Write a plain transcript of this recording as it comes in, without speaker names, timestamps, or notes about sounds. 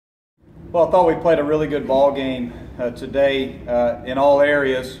Well, I thought we played a really good ball game today in all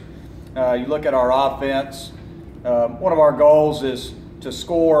areas. You look at our offense. One of our goals is to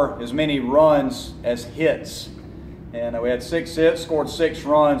score as many runs as hits. And we had 6 hits, scored 6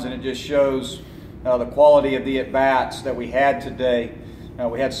 runs, and it just shows the quality of the at-bats that we had today.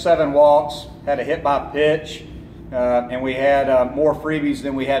 We had 7 walks, had a hit by pitch, and we had more freebies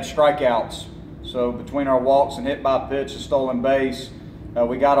than we had strikeouts. So between our walks and hit by pitch and stolen base,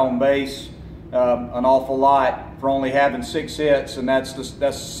 we got on base an awful lot for only having 6 hits, and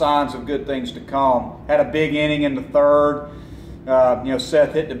that's signs of good things to come. Had a big inning in the third.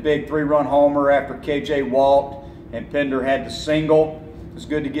 Seth hit the big 3-run homer after KJ walked, and Pender had the single. It's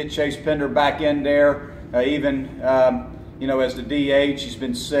good to get Chase Pender back in there, even as the DH. He's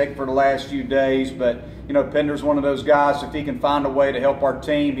been sick for the last few days, but Pender's one of those guys, if he can find a way to help our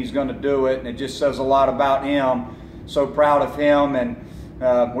team, he's going to do it, and it just says a lot about him. So proud of him, and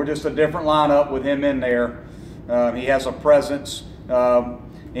we're just a different lineup with him in there. He has a presence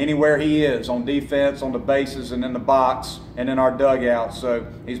anywhere he is, on defense, on the bases, and in the box, and in our dugout. So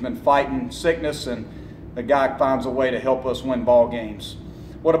he's been fighting sickness, and the guy finds a way to help us win ball games.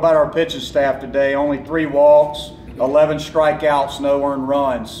 What about our pitching staff today? Only 3 walks, 11 strikeouts, no earned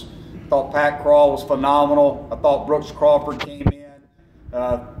runs. I thought Pat Krall was phenomenal. I thought Brooks Crawford came in,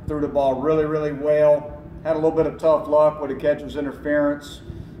 threw the ball really, really well. Had a little bit of tough luck with the catcher's interference,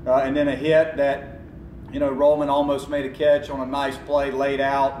 and then a hit that, Roman almost made a catch on a nice play, laid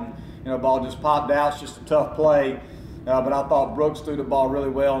out, and the ball just popped out. It's just a tough play, but I thought Brooks threw the ball really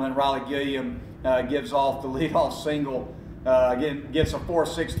well, and then Riley Gilliam gives off the leadoff single. Gets a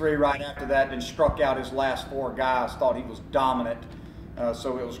 4.63 right after that, then struck out his last 4 guys. Thought he was dominant.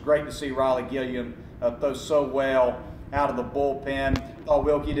 So it was great to see Riley Gilliam throw so well out of the bullpen. Thought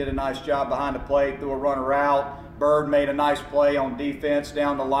Wilkie did a nice job behind the plate, threw a runner out. Bird made a nice play on defense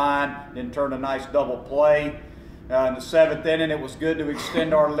down the line, then turned a nice double play. In the 7th inning, it was good to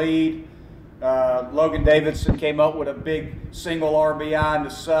extend our lead. Logan Davidson came up with a big single RBI in the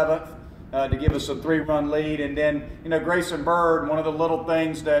 7th. To give us a 3-run lead. And then, Grayson Bird, one of the little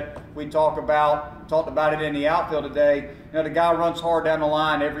things that we talked about it in the outfield today, the guy runs hard down the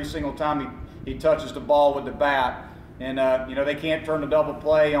line every single time he touches the ball with the bat. And, they can't turn the double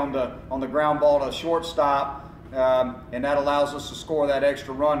play on the ground ball to shortstop, and that allows us to score that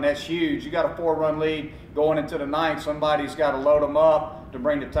extra run. That's huge. You got a 4-run lead going into the 9th. Somebody's got to load them up to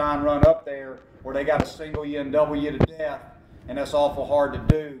bring the tying run up there, or they got to single you and double you to death, and that's awful hard to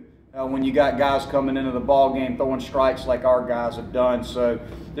do. When you got guys coming into the ball game throwing strikes like our guys have done. So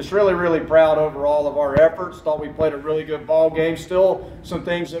just really, really proud overall of our efforts. Thought we played a really good ball game. Still some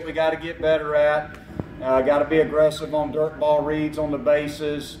things that we got to get better at. Got to be aggressive on dirt ball reads on the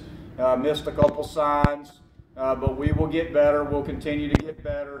bases. Missed a couple signs, but we will get better. We'll continue to get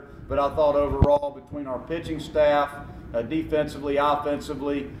better. But I thought overall, between our pitching staff, defensively,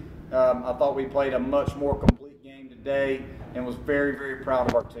 offensively, I thought we played a much more complete game today, and was very, very proud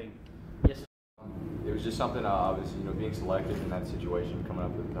of our team. Yes. It was just something, obviously, being selected in that situation, coming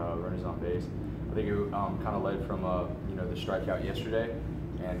up with runners on base. I think it kind of led from, the strikeout yesterday,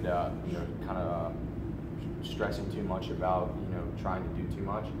 and kind of stressing too much about, trying to do too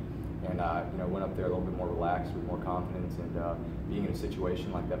much, and went up there a little bit more relaxed with more confidence, and being in a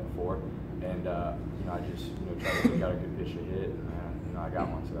situation like that before, and I just tried to pick out a good pitch to hit, and I got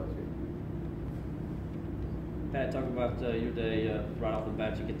one, so that was good. Pat, talk about your day right off the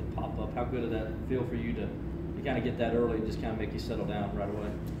bat. You get the pop-up. How good did that feel for you to kind of get that early and just kind of make you settle down right away?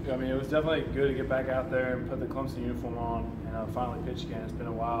 Yeah, it was definitely good to get back out there and put the Clemson uniform on and finally pitch again. It's been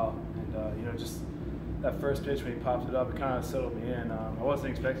a while, and just that first pitch when he popped it up, it kind of settled me in. I wasn't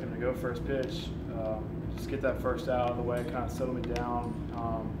expecting him to go first pitch. Just get that first out of the way, kind of settled me down.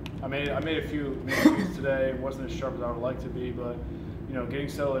 I made a few miscues today. It wasn't as sharp as I would like to be, but getting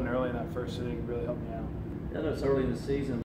settled in early in that first inning really helped me out. I know it's early in the season.